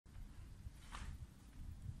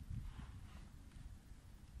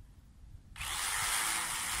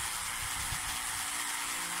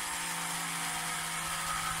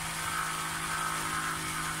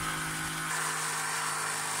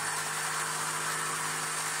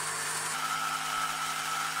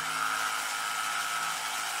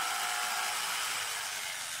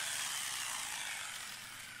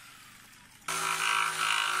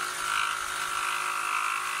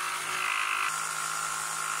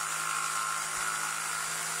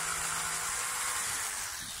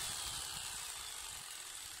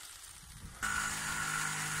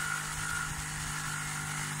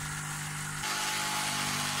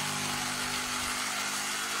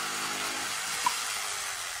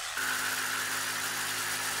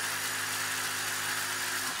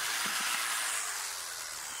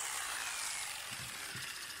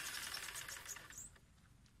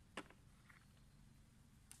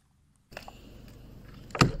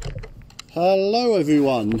Hello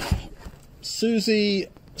everyone. Susie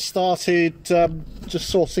started just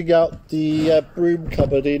sorting out the broom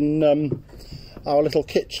cupboard in our little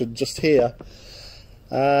kitchen just here,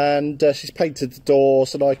 and she's painted the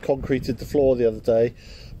doors and I concreted the floor the other day,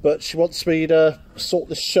 but she wants me to sort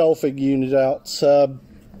this shelving unit out.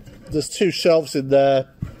 There's two shelves in there.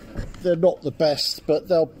 They're not the best, but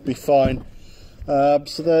they'll be fine.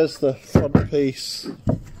 So there's the front piece.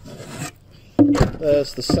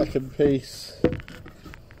 There's the second piece,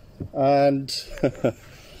 and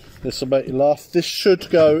this will make you laugh. This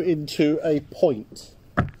should go into a point.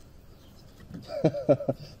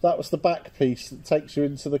 That was the back piece that takes you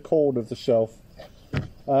into the corner of the shelf.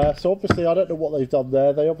 So obviously I don't know what they've done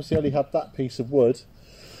there. They obviously only had that piece of wood.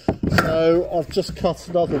 So I've just cut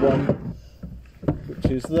another one, which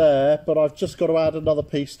is there, but I've just got to add another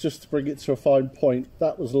piece just to bring it to a fine point.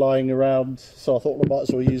 That was lying around, so I thought I might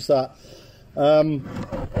as well use that.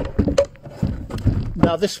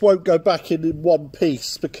 Now this won't go back in one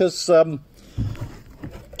piece because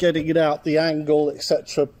getting it out, the angle,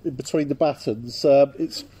 etc., in between the battens,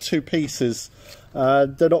 it's two pieces.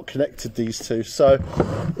 They're not connected, these two, so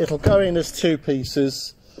it'll go in as two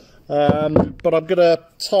pieces. But I'm going to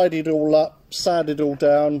tidy it all up, sand it all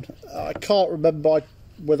down. I can't remember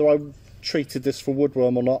whether I treated this for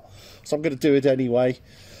woodworm or not, so I'm going to do it anyway.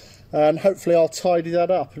 And hopefully I'll tidy that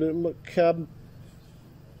up and it'll look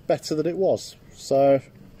better than it was. So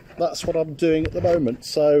that's what I'm doing at the moment.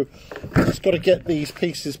 So I've just got to get these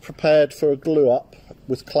pieces prepared for a glue up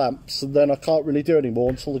with clamps, and then I can't really do any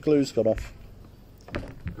more until the glue's gone off.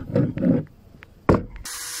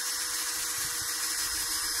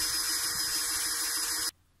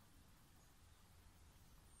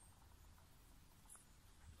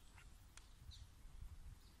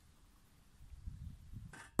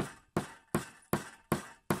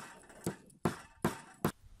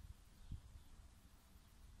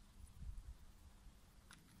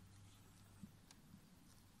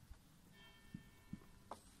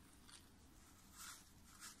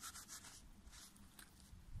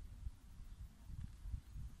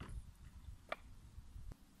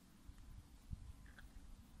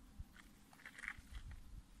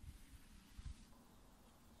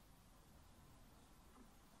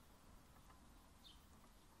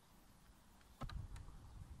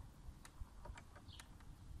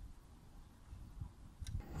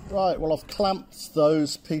 Right, well I've clamped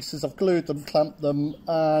those pieces, I've glued them, clamped them,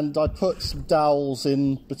 and I put some dowels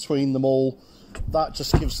in between them all. That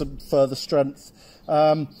just gives them further strength.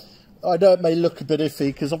 I know it may look a bit iffy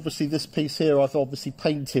because obviously this piece here I've obviously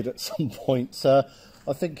painted at some point.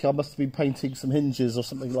 I think I must have been painting some hinges or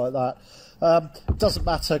something like that. It doesn't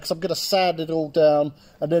matter because I'm going to sand it all down,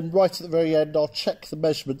 and then right at the very end I'll check the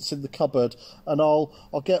measurements in the cupboard, and I'll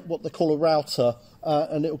get what they call a router,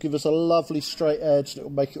 and it'll give us a lovely straight edge, and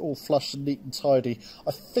it'll make it all flush and neat and tidy.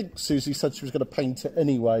 I think Susie said she was going to paint it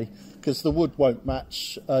anyway because the wood won't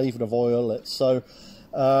match even if I oil it, so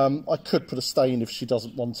I could put a stain if she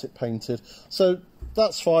doesn't want it painted. So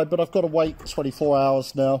that's fine, but I've got to wait 24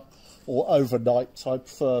 hours now, or overnight. I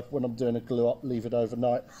prefer, when I'm doing a glue up, leave it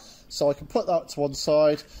overnight. So I can put that to one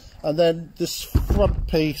side, and then this front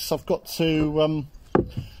piece I've got to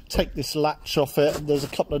take this latch off it, and there's a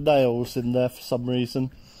couple of nails in there for some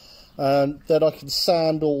reason, and then I can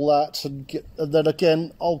sand all that and then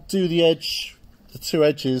again I'll do the edge, the two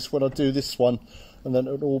edges when I do this one, and then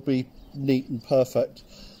it'll all be neat and perfect.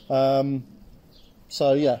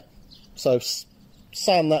 So yeah, so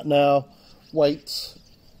sand that now, wait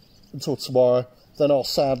until tomorrow, then I'll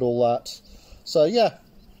sand all that. So yeah,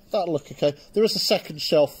 that'll look okay. There is a second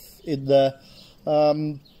shelf in there,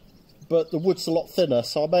 but the wood's a lot thinner,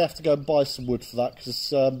 so I may have to go and buy some wood for that,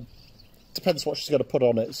 because depends what she's going to put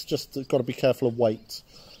on it. It's just got to be careful of weight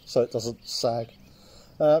so it doesn't sag.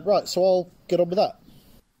 Right, so I'll get on with that.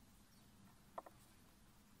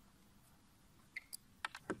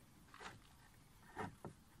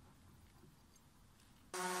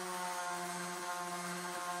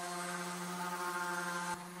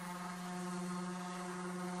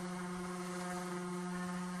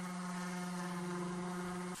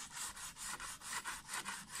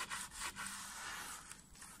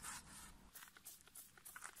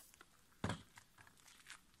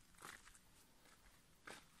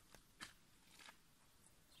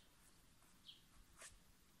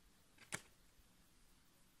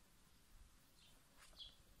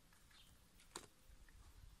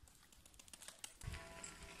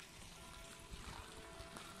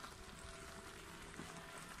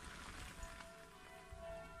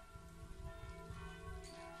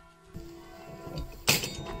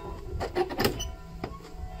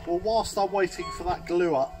 well, whilst I'm waiting for that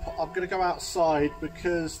glue up, I'm going to go outside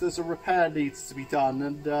because there's a repair needs to be done,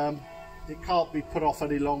 and it can't be put off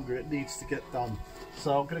any longer. It needs to get done.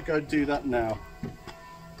 So I'm going to go and do that now.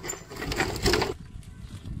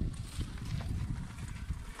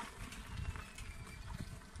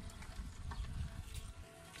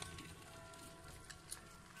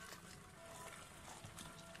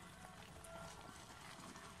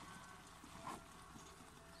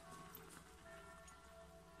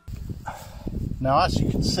 Now, as you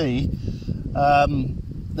can see,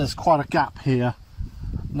 there's quite a gap here.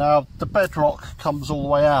 Now, the bedrock comes all the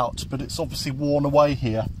way out, but it's obviously worn away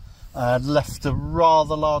here and left a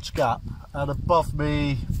rather large gap. And above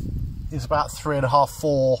me is about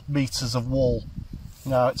 3.5–4 metres of wall.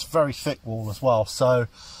 Now, it's very thick wall as well, so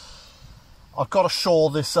I've got to shore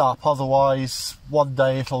this up, otherwise one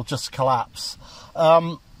day it'll just collapse.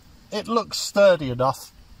 It looks sturdy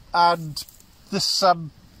enough, and this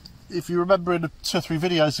if you remember in 2 or 3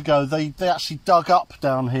 videos ago, they actually dug up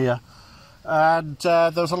down here, and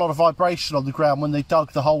there was a lot of vibration on the ground when they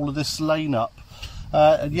dug the whole of this lane up,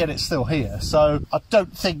 and yet it's still here. So I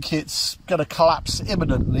don't think it's going to collapse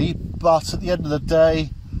imminently, but at the end of the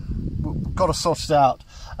day, we've got to sort it out.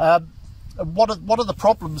 One of the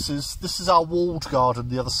problems is this is our walled garden,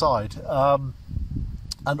 the other side,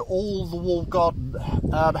 and all the walled garden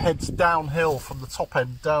heads downhill from the top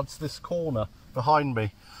end down to this corner behind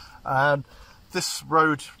me. And this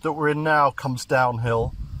road that we're in now comes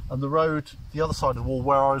downhill, and the road the other side of the wall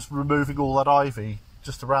where I was removing all that ivy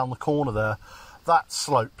just around the corner there, that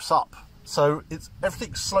slopes up, so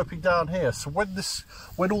everything's sloping down here. So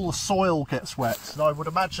when all the soil gets wet, and I would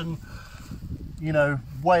imagine, you know,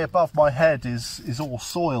 way above my head is all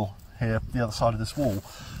soil here, the other side of this wall,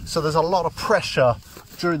 so there's a lot of pressure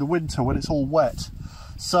during the winter when it's all wet.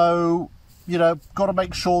 So, you know, got to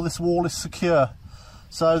make sure this wall is secure.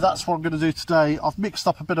 So that's what I'm going to do today. I've mixed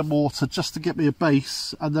up a bit of mortar just to get me a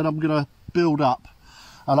base, and then I'm going to build up.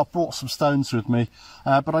 And I've brought some stones with me,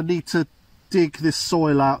 but I need to dig this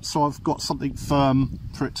soil out so I've got something firm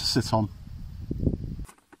for it to sit on.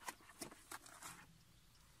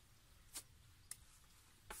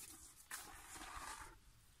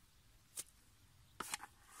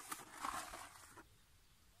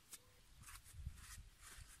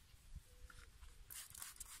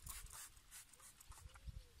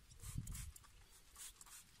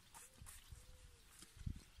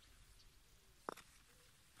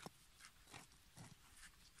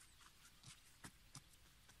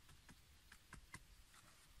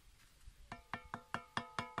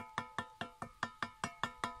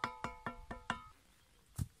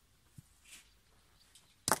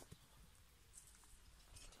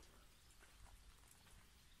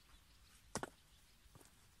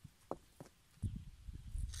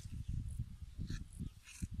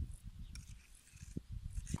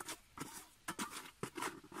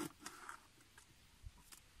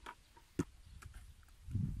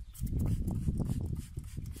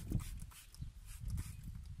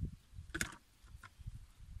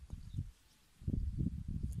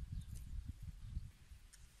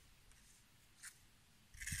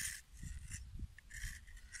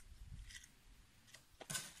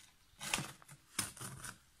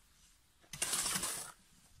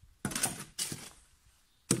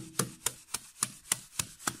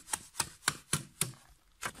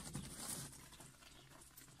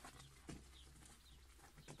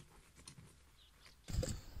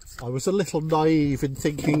 I was a little naive in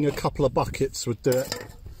thinking a couple of buckets would do it.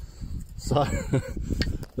 So,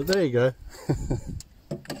 but there you go.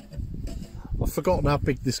 I've forgotten how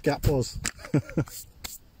big this gap was.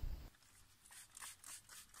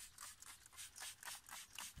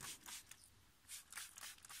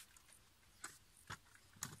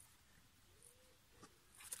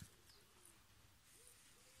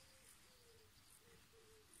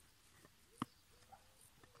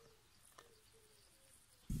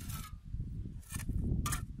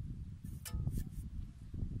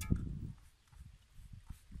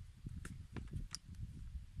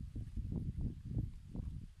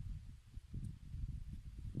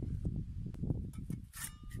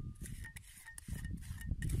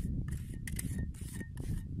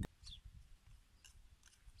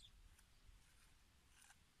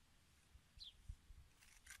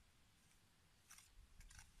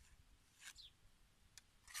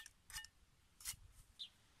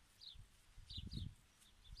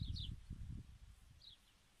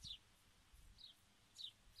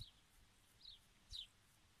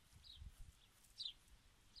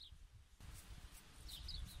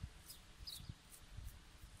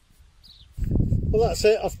 Well, that's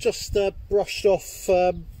it. I've just brushed off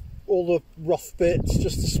all the rough bits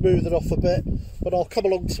just to smooth it off a bit, but I'll come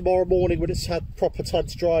along tomorrow morning when it's had proper time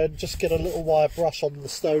to dry and just get a little wire brush on the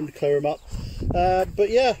stone to clear them up. But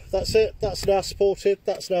yeah, that's it. That's now supported.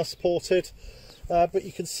 But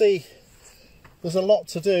you can see there's a lot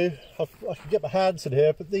to do. I can get my hands in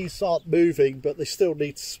here, but these aren't moving, but they still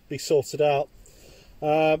need to be sorted out.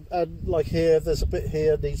 And like here, there's a bit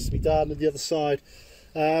here needs to be done, and the other side.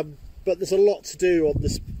 But there's a lot to do on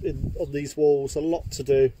this on these walls. A lot to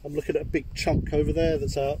do. I'm looking at a big chunk over there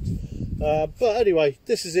that's out. But anyway,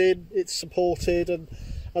 this is in. It's supported, and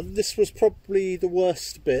this was probably the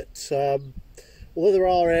worst bit. Although there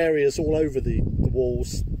are areas all over the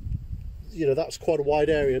walls, you know, that's quite a wide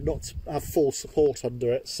area not to have full support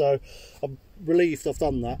under it. So I'm relieved I've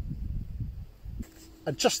done that.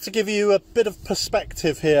 And just to give you a bit of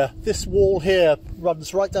perspective here, this wall here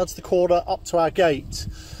runs right down to the corner up to our gate,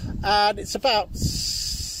 and it's about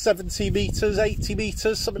 70 metres, 80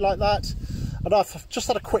 metres, something like that. And I've just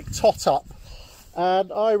had a quick tot up,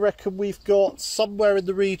 and I reckon we've got somewhere in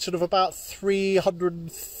the region of about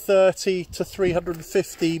 330 to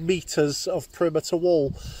 350 metres of perimeter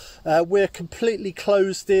wall. We're completely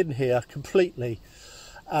closed in here, completely.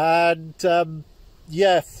 And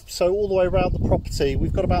yeah, so all the way around the property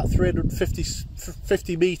we've got about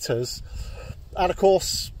 350 metres, and of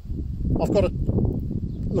course I've got to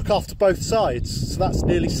look after both sides, so that's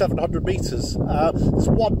nearly 700 metres. There's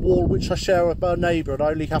one wall which I share with my neighbour, and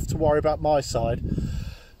I only have to worry about my side.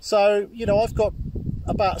 So, you know, I've got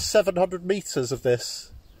about 700 metres of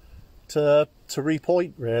this to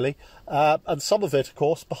repoint, really. And some of it, of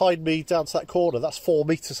course, behind me down to that corner, that's 4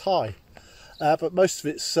 metres high. But most of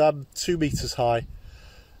it's 2 metres high.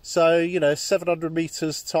 So, you know, 700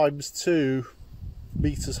 metres times 2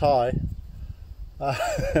 metres high.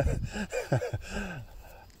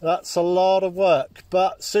 That's a lot of work.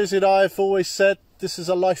 But Susie and I have always said this is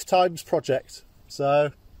a lifetime's project.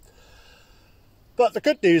 So, but the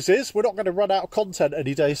good news is we're not going to run out of content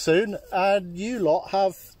any day soon. And you lot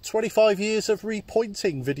have 25 years of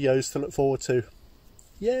repointing videos to look forward to.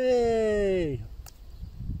 Yay!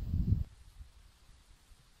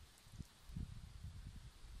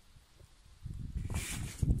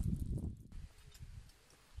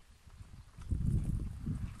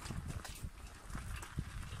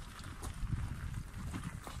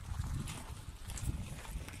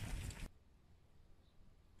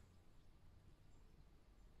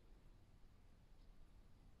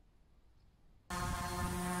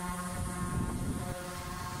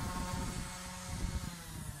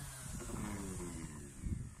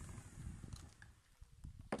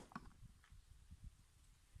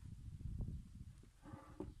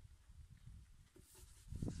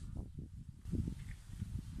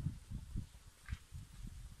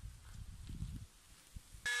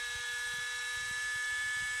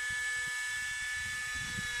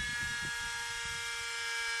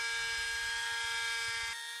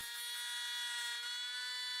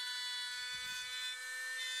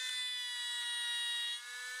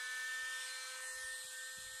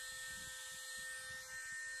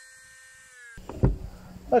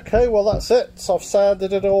 Okay, well that's it. So I've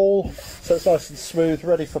sanded it all, so it's nice and smooth,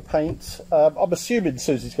 ready for paint. I'm assuming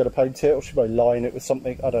Susie's going to paint it, or she may line it with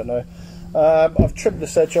something, I don't know. I've trimmed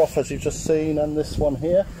this edge off, as you've just seen, and this one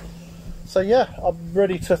here. So yeah, I'm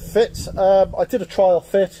ready to fit. I did a trial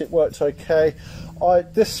fit, it worked okay.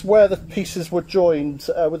 This, where the pieces were joined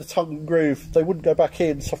with a tongue and groove, they wouldn't go back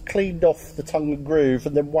in, so I've cleaned off the tongue and groove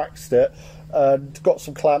and then waxed it and got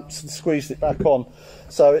some clamps and squeezed it back on.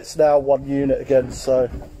 So it's now one unit again, so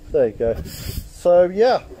there you go. So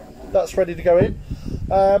yeah, that's ready to go in.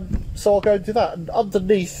 So I'll go and do that, and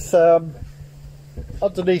underneath the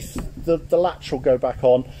latch will go back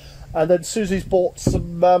on, and then Susie's bought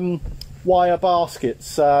some wire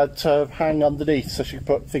baskets to hang underneath, so she can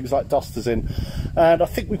put things like dusters in. And I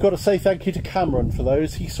think we've got to say thank you to Cameron for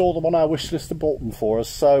those. He saw them on our wish list and bought them for us,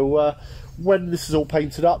 so when this is all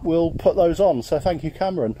painted up we'll put those on. So thank you,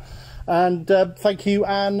 Cameron. And thank you,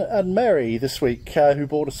 Anne and Mary, this week, who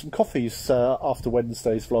bought us some coffees after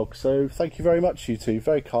Wednesday's vlog. So thank you very much, you two,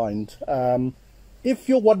 very kind. If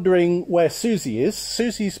you're wondering where Susie is,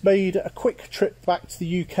 Susie's made a quick trip back to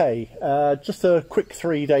the UK. Just a quick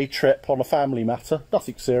 3-day trip on a family matter,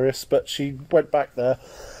 nothing serious, but she went back there.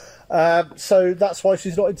 So that's why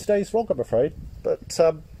she's not in today's vlog, I'm afraid. But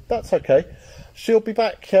that's okay. She'll be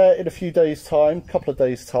back in a few days' time, couple of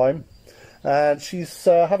days' time. And she's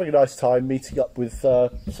having a nice time meeting up with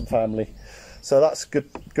some family, so that's good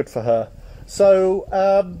for her. So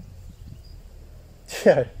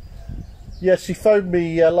yeah, she phoned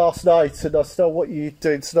me last night, and I said, "Oh, what are you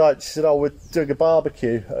doing tonight?" She said, "Oh, we're doing a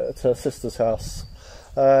barbecue at her sister's house."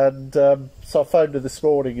 And so I phoned her this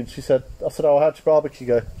morning, and I said, "Oh, how'd your barbecue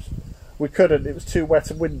go?" We couldn't, it was too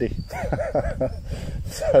wet and windy.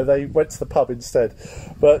 So they went to the pub instead.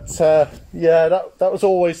 But yeah, that was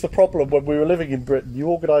always the problem when we were living in Britain. You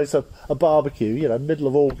organise a barbecue, you know, middle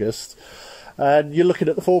of August, and you're looking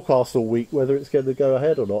at the forecast all week whether it's going to go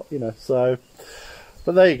ahead or not, you know. So,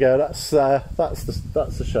 but there you go. That's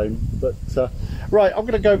a shame. But right, I'm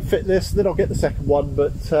going to go and fit this, then I'll get the second one.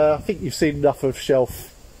 But I think you've seen enough of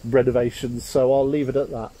shelf renovations, so I'll leave it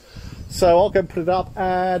at that. So I'll go and put it up,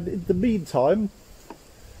 and in the meantime,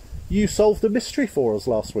 you solved a mystery for us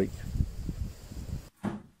last week.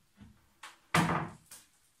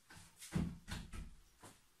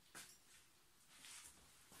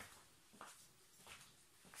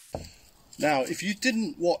 Now, if you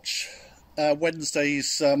didn't watch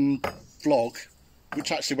Wednesday's vlog,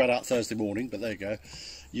 which actually went out Thursday morning, but there you go,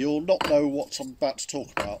 you'll not know what I'm about to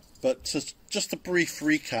talk about. But just a brief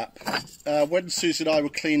recap, when Susie and I were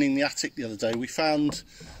cleaning the attic the other day, we found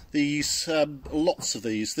these, lots of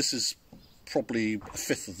these. This is probably a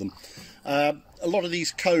fifth of them. A lot of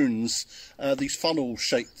these cones, these funnel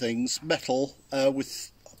shaped things, metal,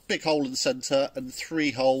 with a big hole in the centre and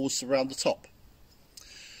 3 holes around the top.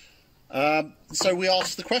 So we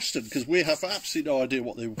asked the question, because we have absolutely no idea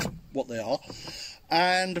what they are.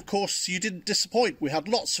 And of course you didn't disappoint. We had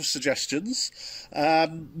lots of suggestions,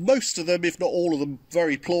 most of them, if not all of them,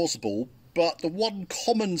 very plausible, but the one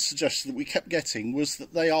common suggestion that we kept getting was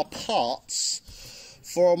that they are parts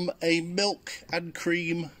from a milk and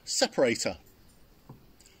cream separator.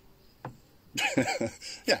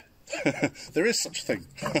 Yeah, there is such a thing,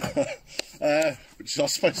 which I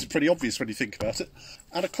suppose is pretty obvious when you think about it.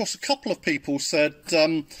 And of course a couple of people said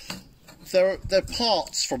they're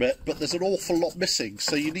parts from it, but there's an awful lot missing,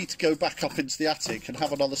 so you need to go back up into the attic and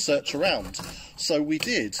have another search around. So we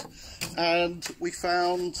did, and we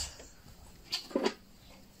found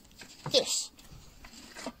this.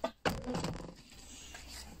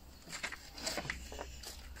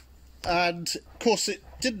 And of course it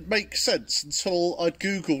didn't make sense until I'd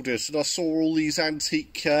googled it and I saw all these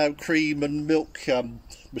antique cream and milk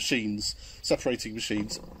machines, separating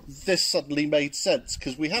machines. This suddenly made sense,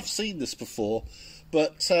 because we have seen this before,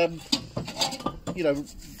 but you know,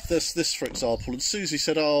 there's this for example, and Susie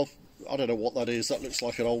said, "Oh, I don't know what that is, that looks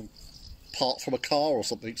like an old part from a car or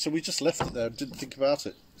something," so we just left it there and didn't think about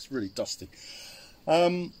it. It's really dusty.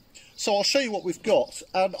 So I'll show you what we've got,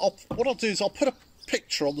 and what I'll do is I'll put a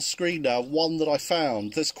picture on the screen now, one that I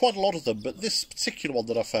found. There's quite a lot of them, but this particular one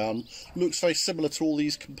that I found looks very similar to all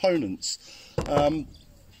these components, and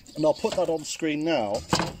I'll put that on screen now.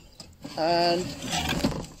 And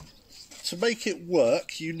to make it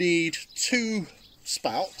work, you need 2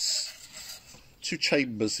 spouts, 2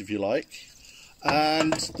 chambers if you like,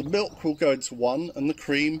 and the milk will go into one and the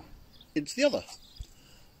cream into the other.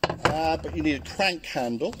 But you need a crank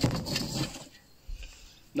handle.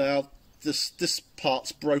 Now this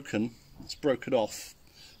part's broken, it's broken off,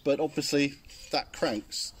 but obviously that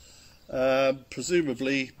cranks.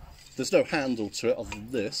 Presumably there's no handle to it other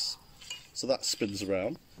than this, so that spins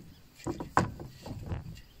around.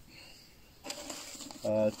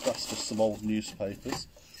 That's just some old newspapers.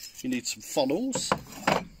 You need some funnels.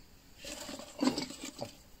 I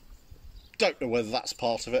don't know whether that's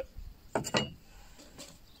part of it.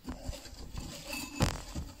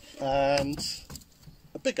 And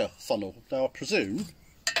a bigger funnel. Now I presume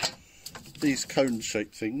these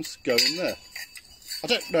cone-shaped things go in there. I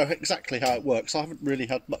don't know exactly how it works. I haven't really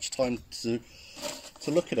had much time to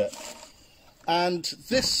look at it. And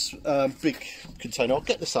this big container, I'll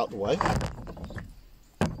get this out of the way,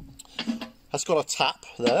 has got a tap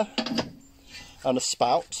there and a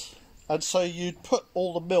spout, and so you'd put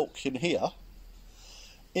all the milk in here.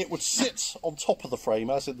 It would sit on top of the frame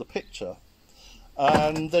as in the picture,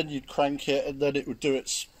 and then you'd crank it and then it would do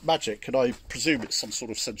its magic, and I presume it's some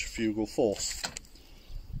sort of centrifugal force.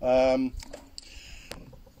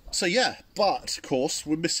 So yeah, but of course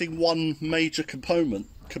we're missing one major component.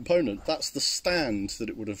 That's the stand that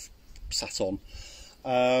it would have sat on,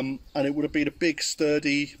 and it would have been a big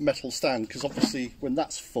sturdy metal stand, because obviously when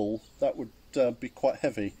that's full that would be quite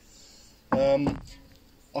heavy.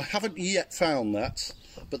 I haven't yet found that,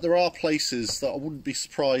 but there are places that I wouldn't be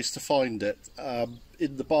surprised to find it.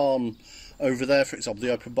 In the barn over there, for example,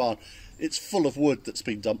 the open barn, it's full of wood that's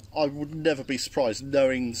been dumped. I would never be surprised,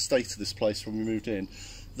 knowing the state of this place when we moved in,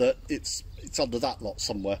 that it's under that lot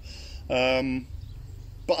somewhere.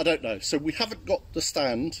 But I don't know. So we haven't got the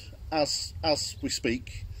stand as we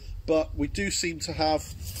speak, but we do seem to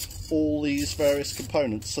have all these various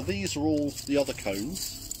components. So these are all the other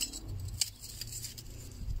cones.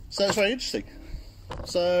 So it's very interesting.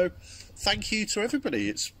 So thank you to everybody.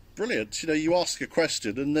 It's brilliant. You know, you ask a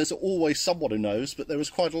question and there's always someone who knows, but there was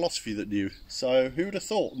quite a lot of you that knew. So who would have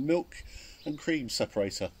thought? Milk and cream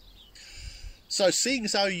separator. So seeing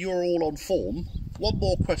as how you're all on form, one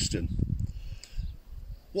more question.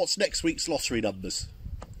 What's next week's lottery numbers?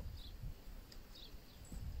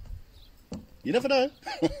 You never know.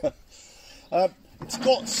 It's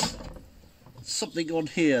got something on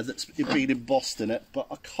here that's been embossed in it, but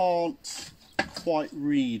I can't quite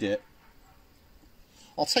read it.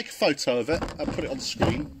 I'll take a photo of it and put it on the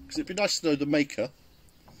screen, because it'd be nice to know the maker.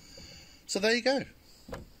 So there you go.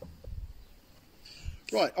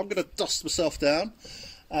 Right, I'm going to dust myself down.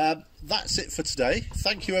 That's it for today.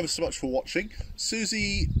 Thank you ever so much for watching.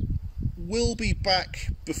 Susie will be back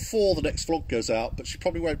before the next vlog goes out, but she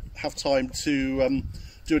probably won't have time to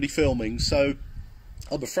do any filming, so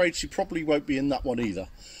I'm afraid she probably won't be in that one either.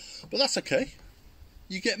 But that's okay.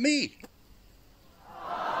 You get me.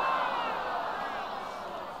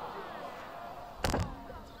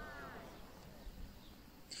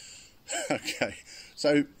 Okay,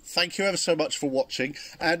 so thank you ever so much for watching.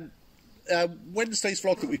 And Wednesday's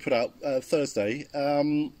vlog that we put out Thursday,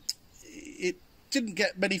 it didn't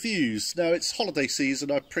get many views. Now, it's holiday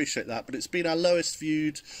season, I appreciate that, but it's been our lowest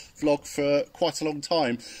viewed vlog for quite a long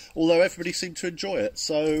time, although everybody seemed to enjoy it.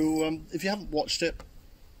 So if you haven't watched it,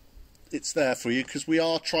 it's there for you, because we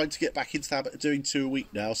are trying to get back into the habit of doing 2 a week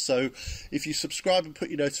now. So if you subscribe and put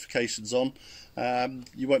your notifications on,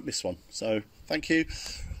 you won't miss one. So thank you.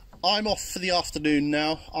 I'm off for the afternoon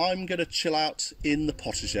now. I'm going to chill out in the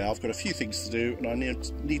potager. I've got a few things to do, and I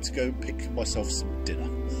need to go and pick myself some dinner.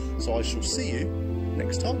 So I shall see you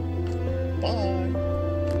next time. Bye.